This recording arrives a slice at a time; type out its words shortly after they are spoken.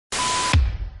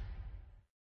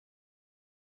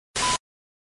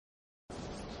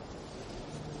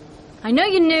I know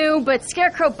you knew, but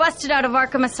Scarecrow busted out of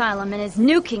Arkham Asylum and is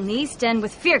nuking the East End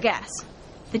with fear gas.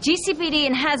 The GCPD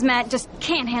and Hazmat just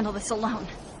can't handle this alone.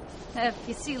 If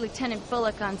you see Lieutenant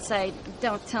Bullock on site,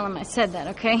 don't tell him I said that,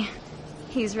 okay?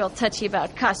 He's real touchy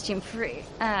about costume-free.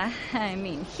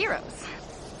 Heroes.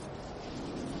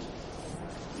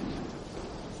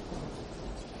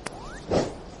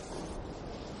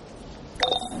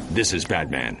 This is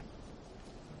Batman.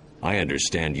 I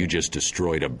understand you just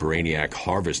destroyed a Brainiac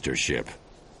harvester ship.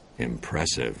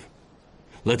 Impressive.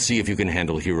 Let's see if you can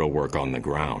handle hero work on the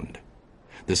ground.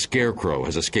 The Scarecrow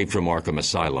has escaped from Arkham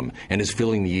Asylum and is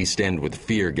filling the East End with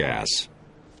fear gas.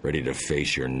 Ready to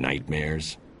face your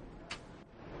nightmares?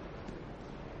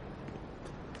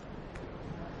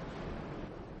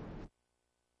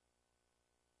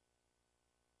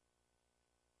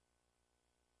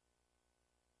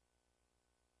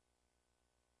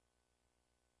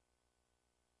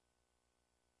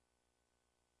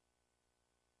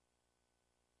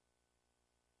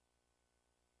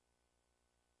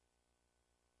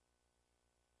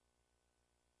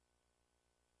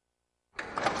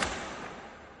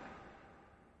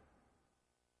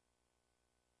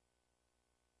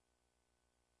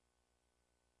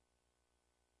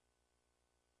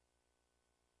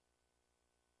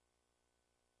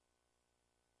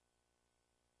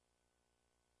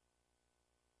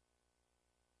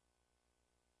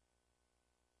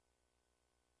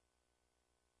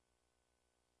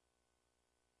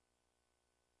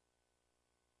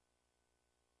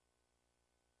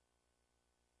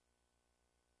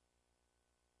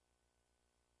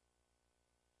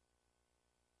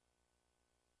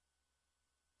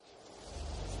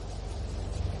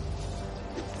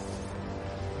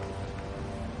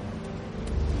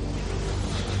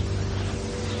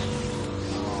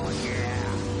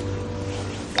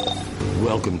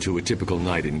 Welcome to a typical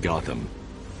night in Gotham.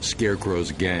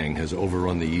 Scarecrow's gang has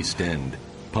overrun the East End,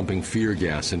 pumping fear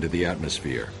gas into the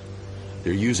atmosphere.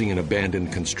 They're using an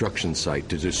abandoned construction site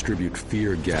to distribute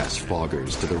fear gas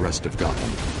foggers to the rest of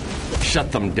Gotham.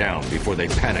 Shut them down before they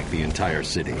panic the entire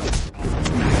city.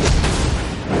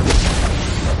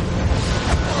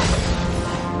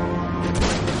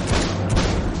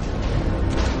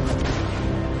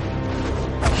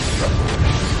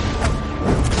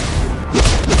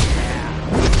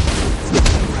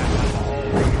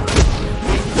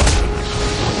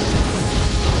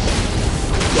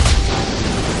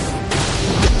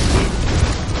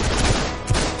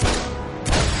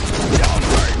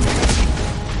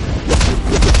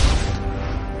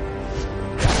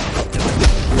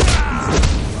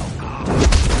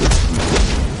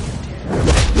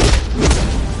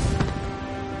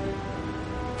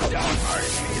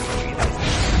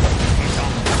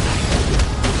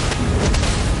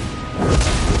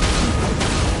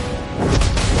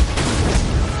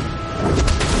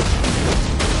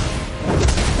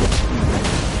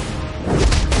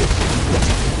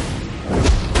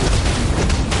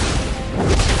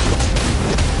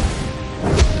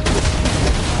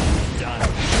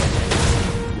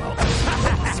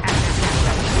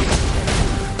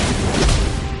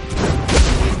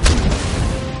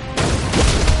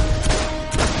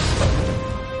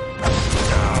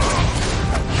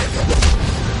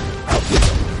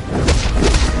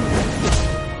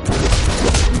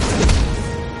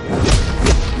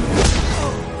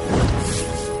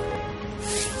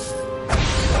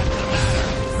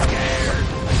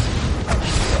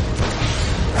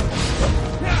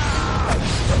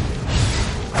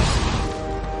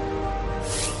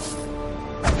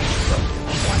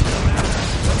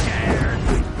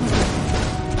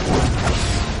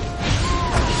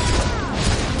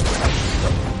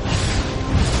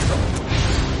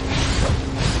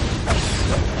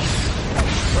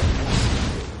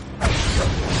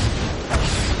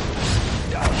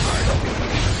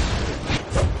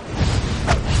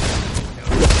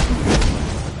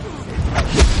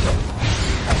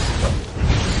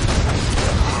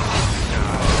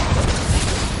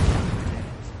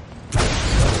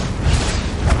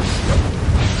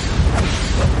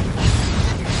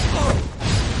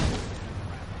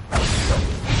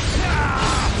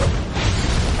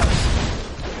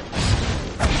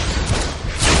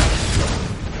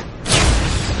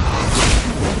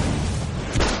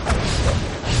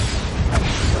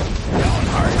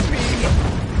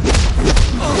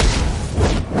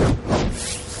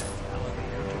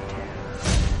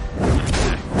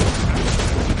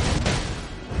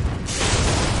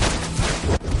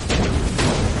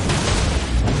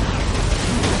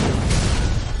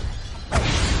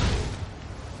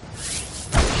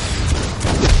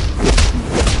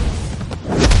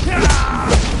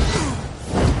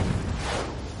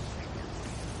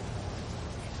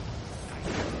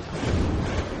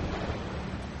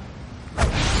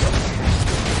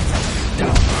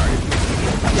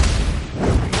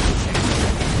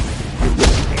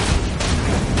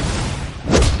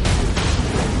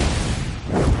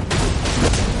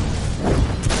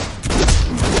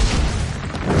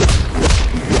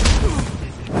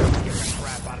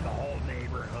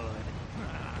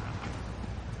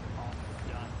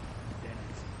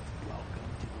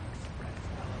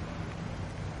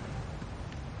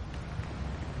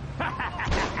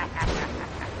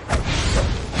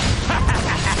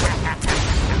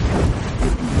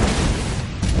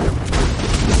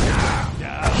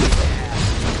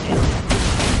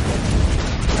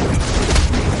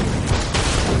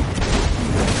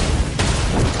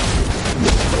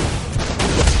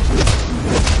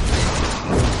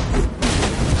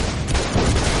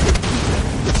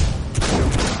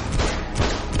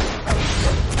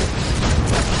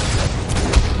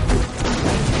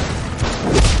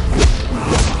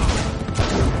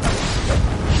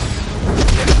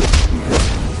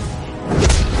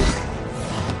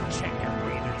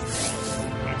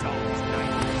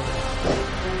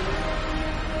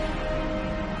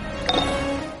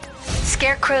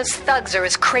 Scarecrow's thugs are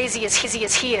as crazy as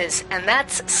he is, and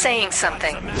that's saying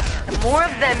something. The more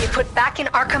of them you put back in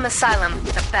Arkham Asylum,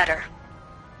 the better.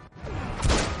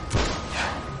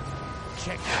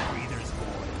 Check your breathers,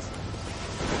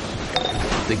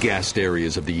 boys. The gassed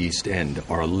areas of the East End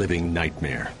are a living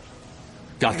nightmare.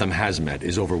 Gotham Hazmat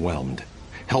is overwhelmed.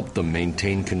 Help them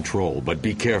maintain control, but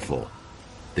be careful.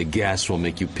 The gas will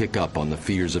make you pick up on the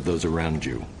fears of those around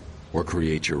you, or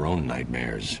create your own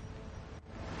nightmares.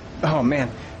 Oh man,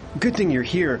 good thing you're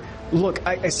here. Look,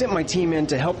 I sent my team in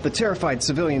to help the terrified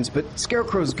civilians, but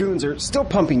Scarecrow's goons are still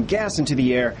pumping gas into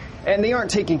the air, and they aren't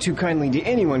taking too kindly to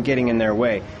anyone getting in their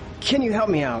way. Can you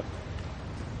help me out?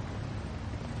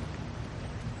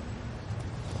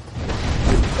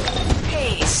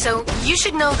 Hey, so you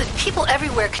should know that people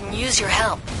everywhere can use your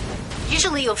help.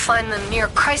 Usually you'll find them near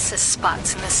crisis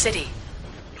spots in the city.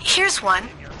 Here's one.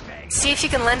 See if you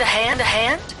can lend a hand?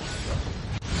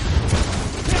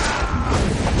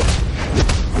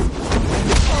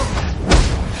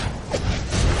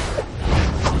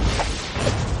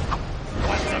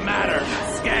 What's the matter?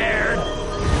 Scared?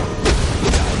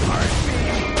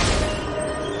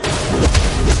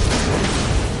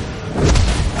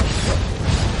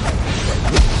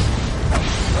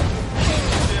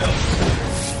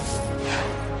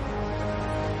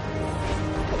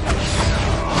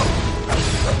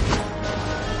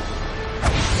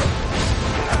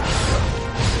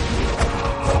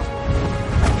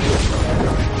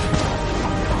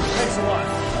 Thanks a lot.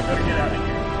 I better get out of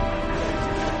here.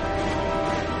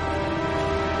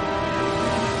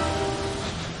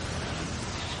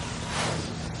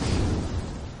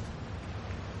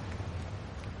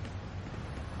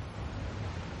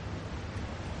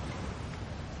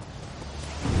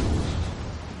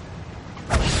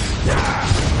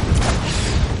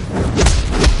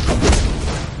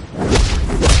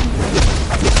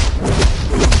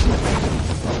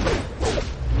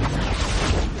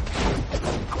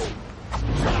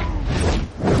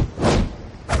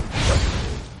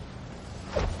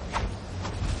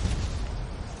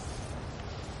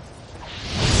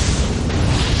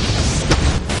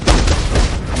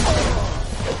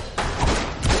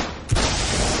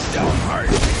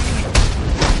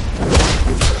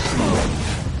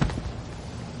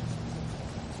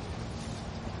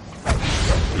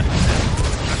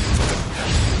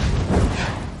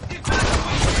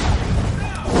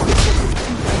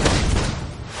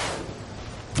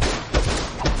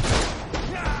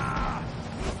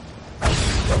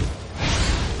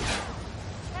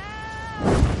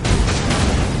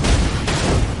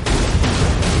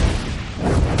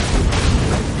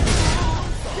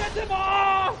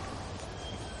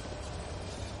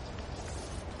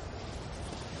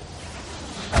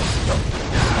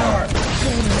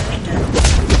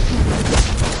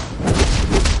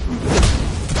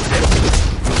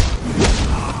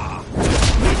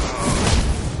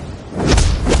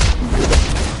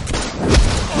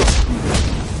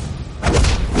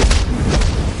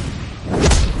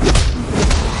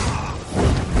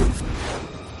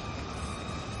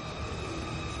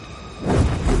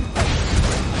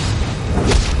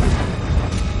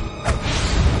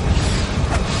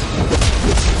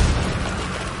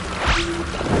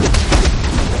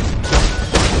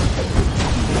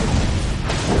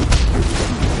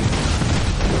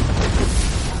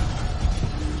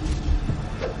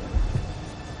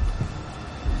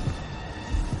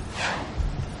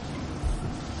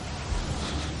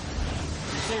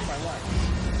 Saved my life.